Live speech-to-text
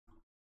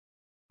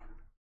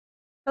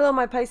Hello,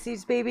 my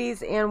Pisces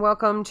babies, and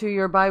welcome to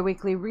your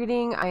bi-weekly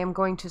reading. I am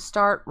going to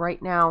start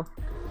right now.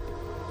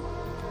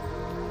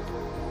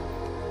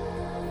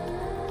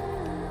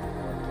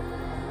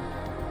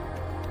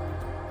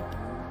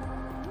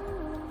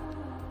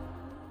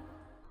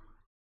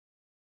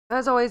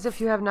 As always,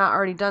 if you have not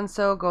already done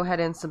so, go ahead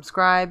and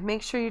subscribe.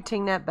 Make sure you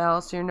ting that bell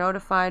so you're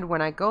notified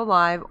when I go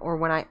live or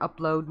when I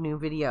upload new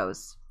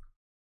videos.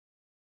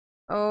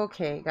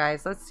 Okay,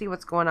 guys, let's see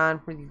what's going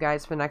on for you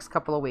guys for the next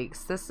couple of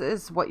weeks. This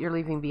is what you're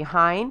leaving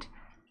behind.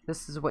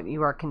 This is what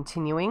you are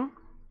continuing.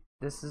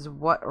 This is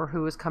what or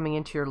who is coming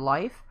into your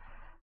life.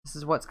 This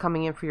is what's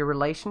coming in for your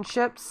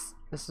relationships.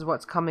 This is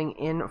what's coming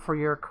in for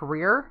your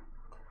career.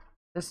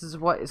 This is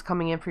what is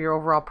coming in for your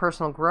overall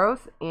personal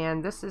growth.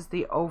 And this is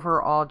the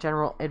overall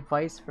general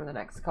advice for the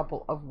next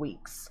couple of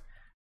weeks.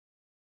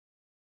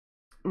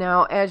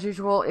 Now, as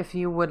usual, if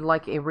you would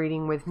like a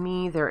reading with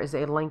me, there is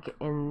a link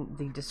in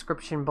the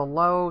description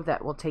below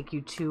that will take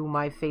you to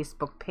my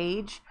Facebook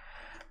page.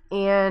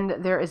 And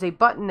there is a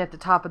button at the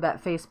top of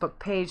that Facebook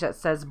page that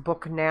says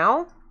Book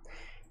Now.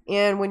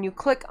 And when you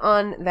click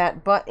on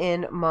that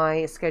button,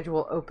 my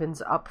schedule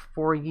opens up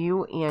for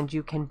you, and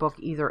you can book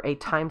either a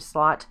time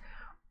slot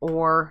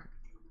or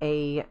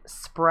a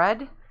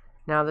spread.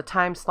 Now, the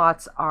time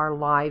slots are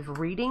live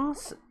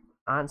readings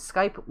on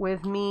Skype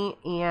with me,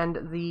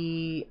 and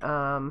the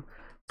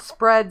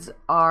spreads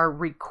are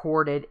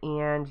recorded,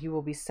 and you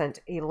will be sent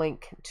a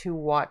link to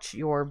watch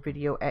your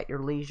video at your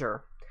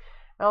leisure.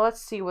 Now let's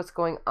see what's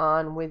going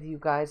on with you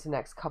guys the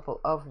next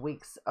couple of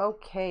weeks.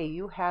 Okay,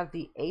 you have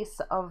the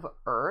Ace of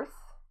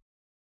Earth,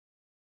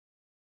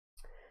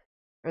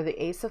 or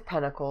the Ace of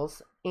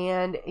Pentacles,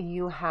 and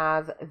you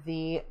have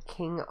the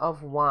King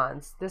of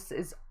Wands. This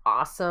is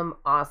awesome,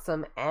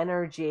 awesome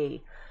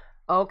energy.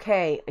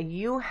 Okay,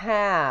 you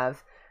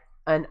have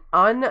an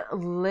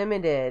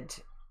unlimited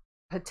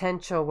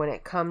potential when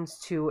it comes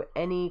to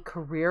any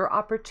career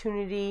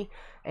opportunity,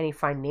 any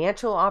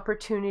financial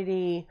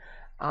opportunity,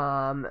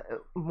 and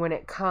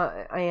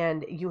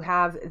you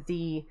have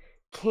the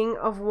King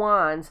of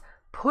Wands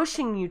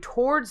pushing you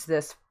towards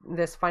this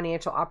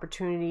financial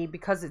opportunity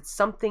because it's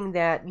something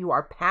that you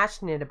are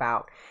passionate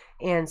about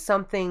and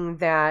something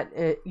that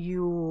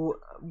you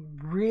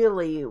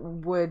really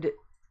would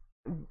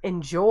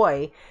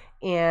enjoy,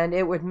 and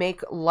it would make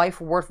life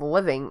worth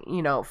living,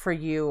 you know, for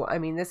you. I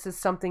mean, this is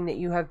something that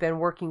you have been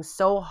working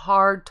so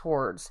hard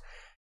towards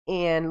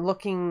and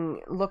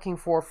looking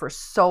for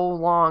so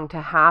long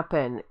to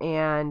happen,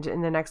 and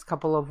in the next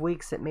couple of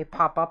weeks it may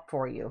pop up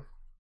for you.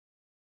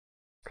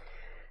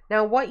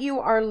 Now, what you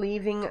are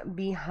leaving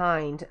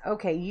behind.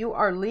 Okay, you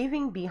are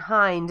leaving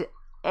behind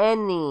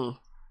any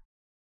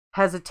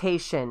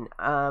hesitation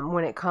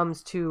when it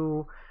comes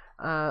to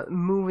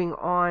moving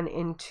on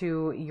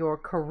into your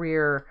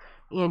career,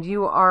 and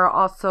you are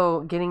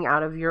also getting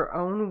out of your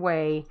own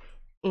way,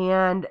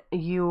 and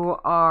you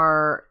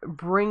are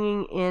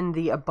bringing in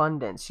the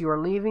abundance. You are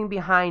leaving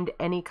behind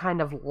any kind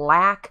of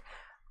lack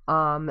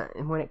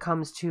when it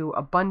comes to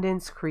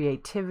abundance,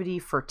 creativity,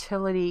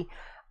 fertility.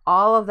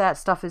 All of that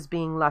stuff is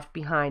being left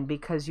behind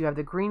because you have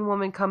the Green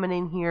Woman coming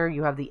in here,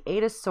 you have the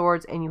Eight of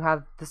Swords, and you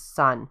have the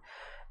Sun.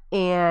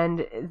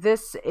 And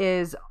this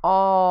is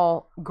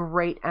all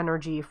great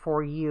energy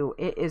for you.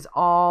 It is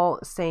all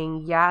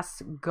saying,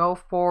 yes, go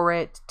for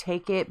it,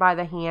 take it by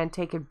the hand,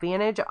 take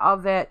advantage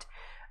of it,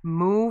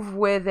 move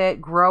with it,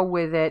 grow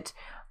with it,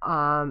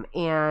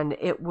 and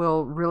it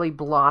will really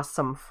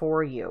blossom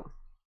for you.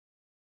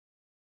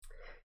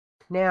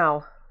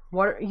 Now,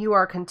 what you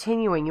are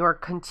continuing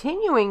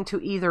to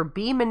either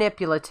be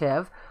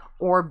manipulative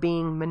or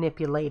being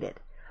manipulated.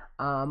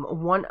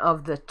 One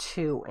of the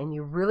two, and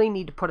you really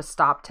need to put a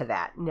stop to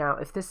that. Now,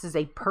 if this is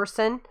a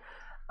person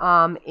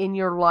in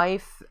your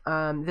life,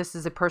 this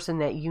is a person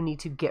that you need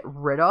to get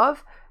rid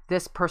of.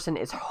 This person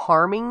is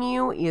harming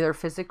you either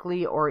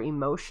physically or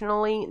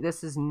emotionally.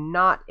 This is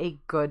not a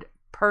good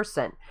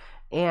person,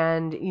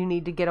 and you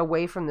need to get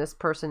away from this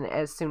person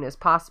as soon as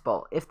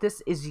possible. If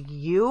this is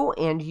you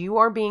and you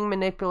are being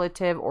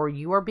manipulative or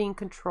you are being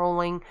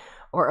controlling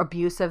or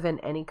abusive in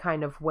any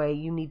kind of way,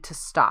 you need to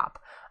stop.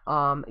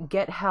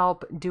 Get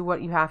help, do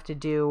what you have to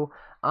do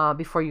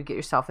before you get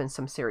yourself in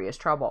some serious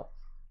trouble.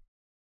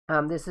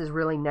 This is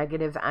really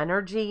negative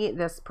energy.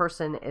 This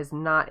person is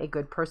not a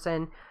good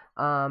person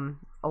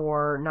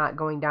or not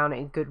going down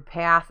a good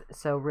path,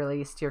 so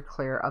really steer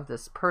clear of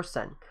this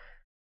person.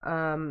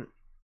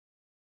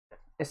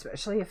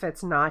 Especially if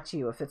it's not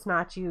you. If it's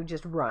not you,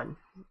 just run.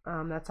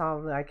 That's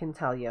all that I can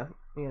tell you.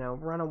 You know,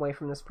 run away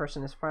from this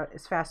person as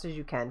fast as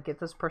you can. Get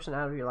this person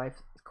out of your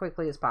life as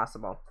quickly as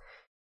possible.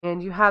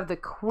 And you have the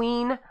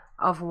Queen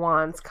of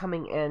Wands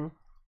coming in.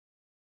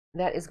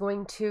 That is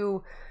going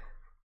to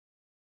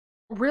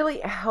really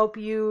help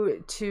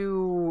you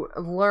to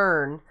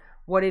learn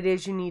what it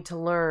is you need to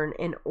learn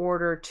in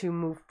order to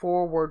move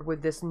forward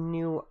with this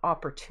new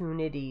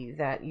opportunity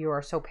that you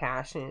are so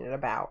passionate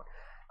about.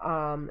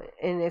 And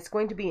it's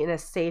going to be in a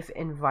safe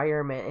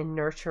environment and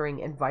nurturing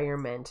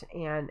environment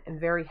and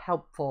very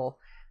helpful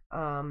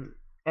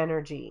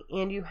energy.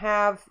 And you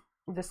have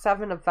the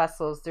Seven of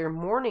Vessels, they're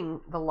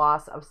mourning the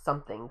loss of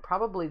something.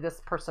 Probably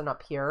this person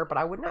up here, but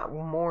I would not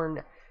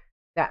mourn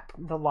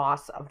the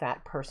loss of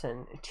that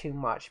person too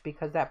much,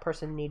 because that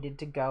person needed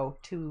to go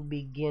to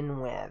begin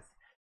with.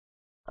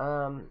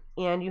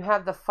 And you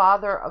have the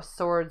Father of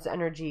Swords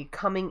energy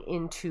coming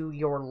into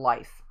your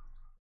life.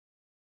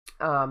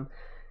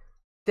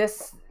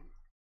 This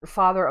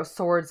Father of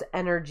Swords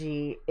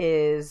energy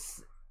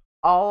is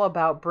all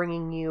about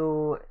bringing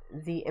you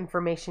the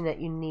information that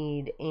you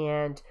need,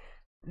 and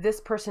this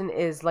person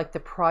is like the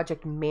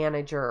project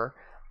manager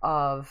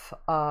of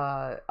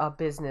a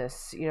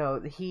business. You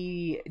know,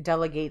 he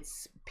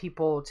delegates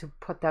people to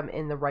put them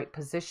in the right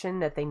position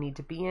that they need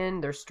to be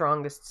in,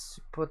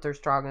 put their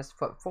strongest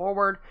foot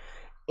forward,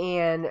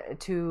 and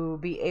to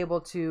be able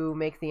to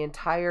make the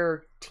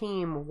entire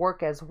team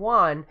work as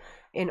one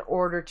in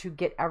order to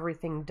get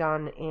everything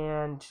done,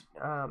 and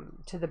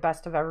to the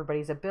best of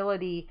everybody's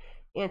ability,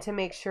 and to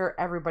make sure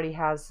everybody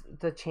has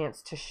the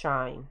chance to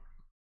shine.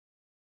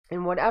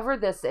 And whatever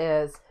this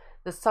is,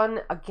 the sun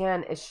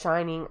again is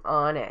shining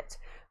on it.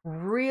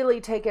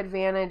 Really take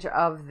advantage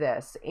of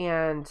this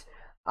and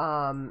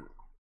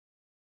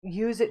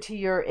use it to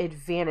your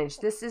advantage.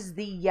 This is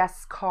the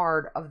yes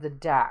card of the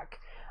deck.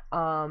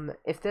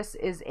 If this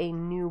is a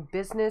new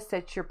business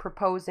that you're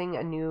proposing,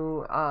 a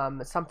new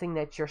something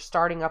that you're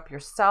starting up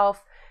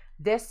yourself,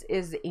 this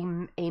is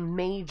a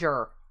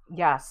major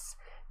yes.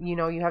 You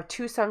know, you have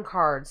two sun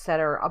cards that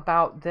are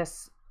about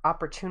this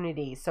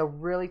opportunity, so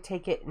really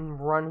take it and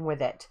run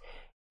with it.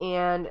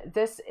 And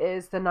this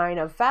is the Nine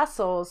of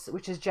Vessels,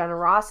 which is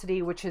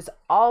generosity, which is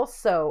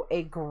also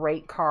a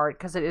great card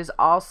because it is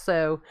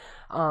also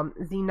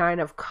the Nine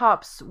of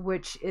Cups,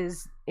 which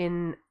is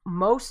in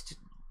most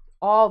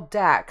all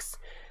decks.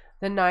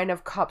 The Nine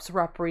of Cups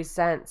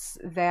represents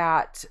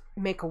that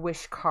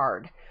Make-A-Wish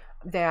card,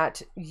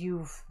 that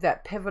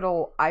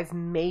pivotal, I've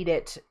made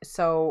it,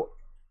 so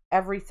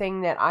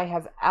everything that I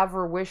have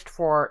ever wished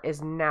for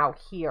is now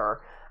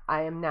here.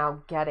 I am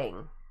now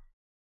getting.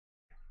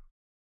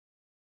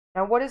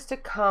 Now, what is to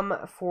come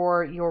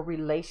for your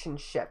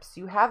relationships?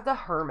 You have the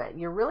Hermit.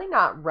 You're really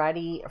not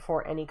ready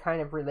for any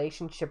kind of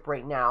relationship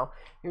right now.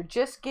 You're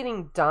just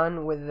getting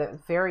done with a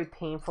very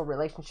painful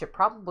relationship,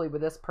 probably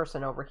with this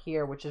person over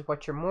here, which is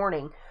what you're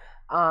mourning.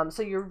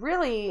 So you're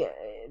really,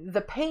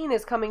 the pain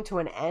is coming to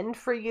an end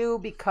for you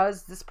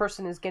because this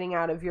person is getting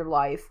out of your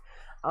life.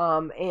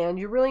 And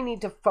you really need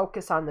to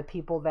focus on the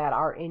people that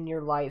are in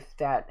your life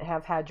that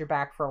have had your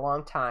back for a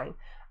long time.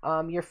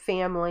 Your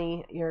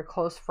family, your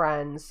close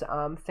friends,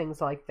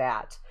 things like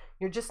that.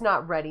 You're just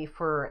not ready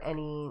for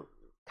any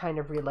kind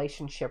of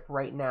relationship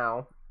right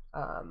now,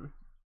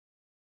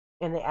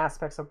 in the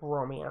aspects of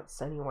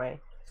romance anyway.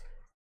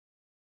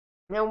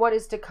 Now, what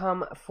is to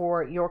come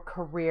for your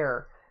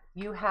career?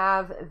 You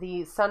have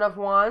the Son of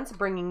Wands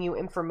bringing you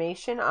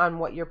information on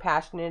what you're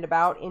passionate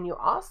about, and you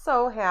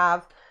also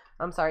have,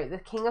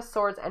 the King of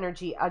Swords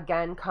energy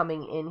again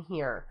coming in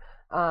here.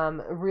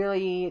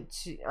 Really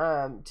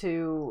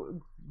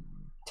to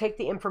take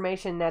the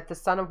information that the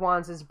Son of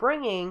Wands is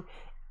bringing,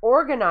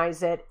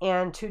 organize it,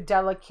 and to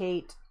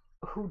delegate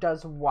who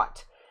does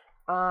what.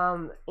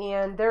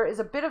 And there is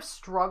a bit of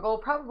struggle,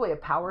 probably a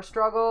power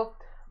struggle,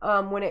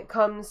 when it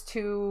comes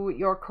to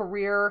your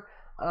career.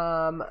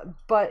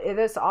 But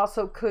this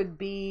also could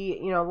be,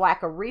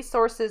 lack of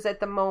resources at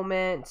the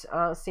moment,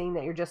 seeing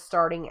that you're just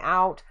starting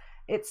out.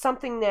 It's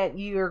something that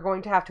you're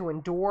going to have to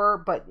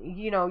endure, but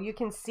you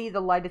can see the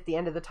light at the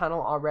end of the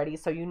tunnel already.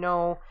 So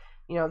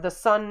the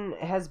sun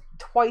has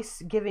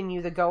twice given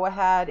you the go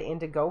ahead and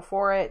to go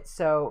for it.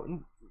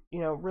 So,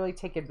 really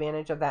take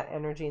advantage of that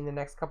energy in the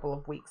next couple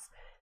of weeks.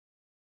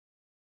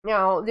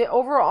 Now, the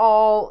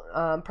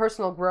overall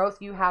personal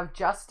growth, you have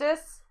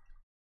Justice,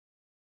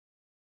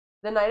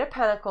 the Knight of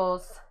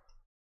Pentacles,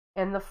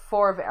 and the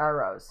Four of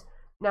Arrows.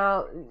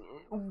 Now,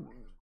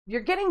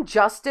 you're getting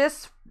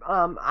justice.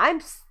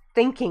 I'm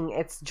thinking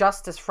it's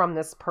justice from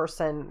this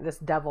person, this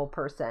devil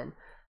person,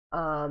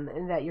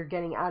 and that you're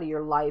getting out of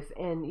your life.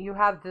 And you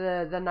have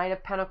the Knight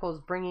of Pentacles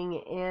bringing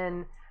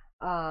in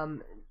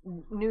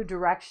new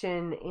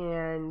direction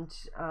and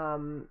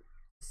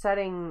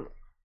setting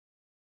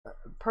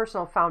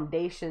personal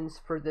foundations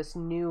for this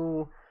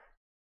new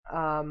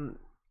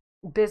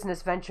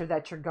business venture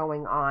that you're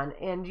going on.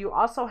 And you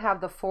also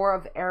have the Four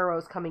of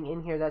Arrows coming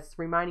in here that's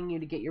reminding you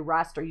to get your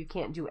rest, or you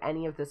can't do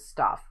any of this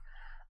stuff.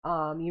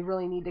 You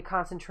really need to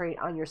concentrate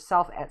on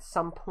yourself at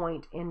some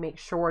point and make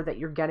sure that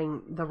you're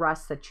getting the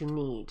rest that you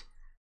need,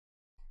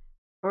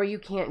 or you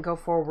can't go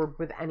forward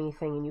with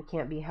anything and you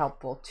can't be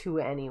helpful to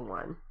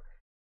anyone.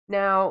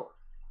 Now,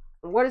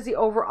 what is the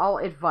overall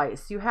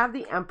advice? You have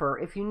the Emperor.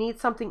 If you need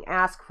something,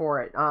 ask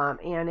for it,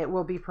 and it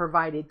will be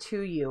provided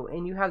to you.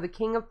 And you have the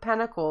King of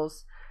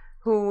Pentacles,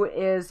 who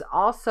is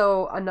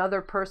also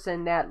another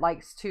person that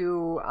likes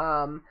to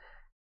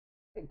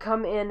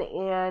come in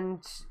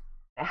and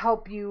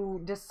help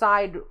you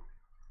decide,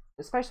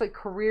 especially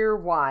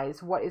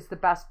career-wise, what is the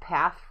best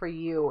path for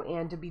you,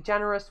 and to be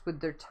generous with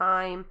their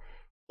time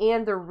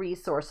and their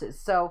resources.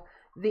 So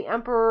The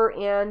Emperor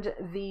and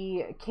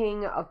the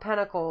King of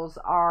Pentacles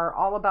are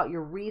all about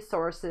your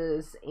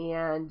resources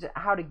and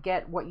how to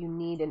get what you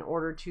need in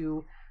order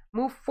to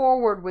move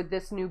forward with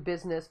this new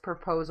business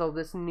proposal,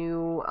 this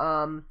new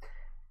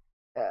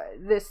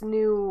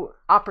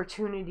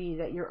opportunity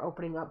that you're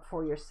opening up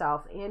for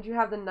yourself. And you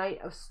have the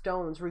Knight of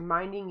Stones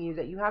reminding you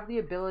that you have the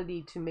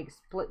ability to make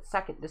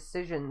split-second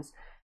decisions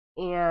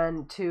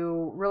and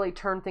to really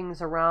turn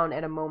things around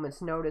at a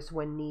moment's notice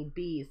when need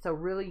be. So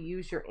really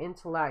use your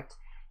intellect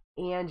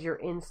and your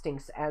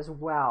instincts as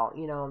well.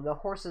 You know, the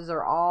horses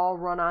are all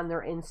run on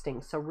their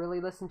instincts, so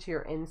really listen to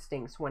your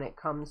instincts when it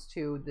comes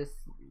to this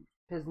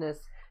business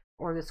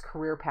or this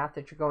career path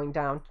that you're going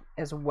down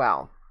as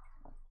well.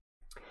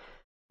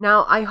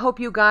 Now, I hope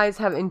you guys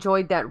have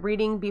enjoyed that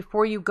reading.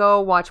 Before you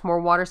go, watch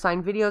more water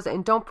sign videos,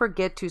 and don't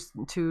forget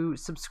to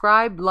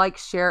subscribe, like,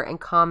 share,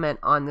 and comment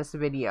on this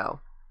video.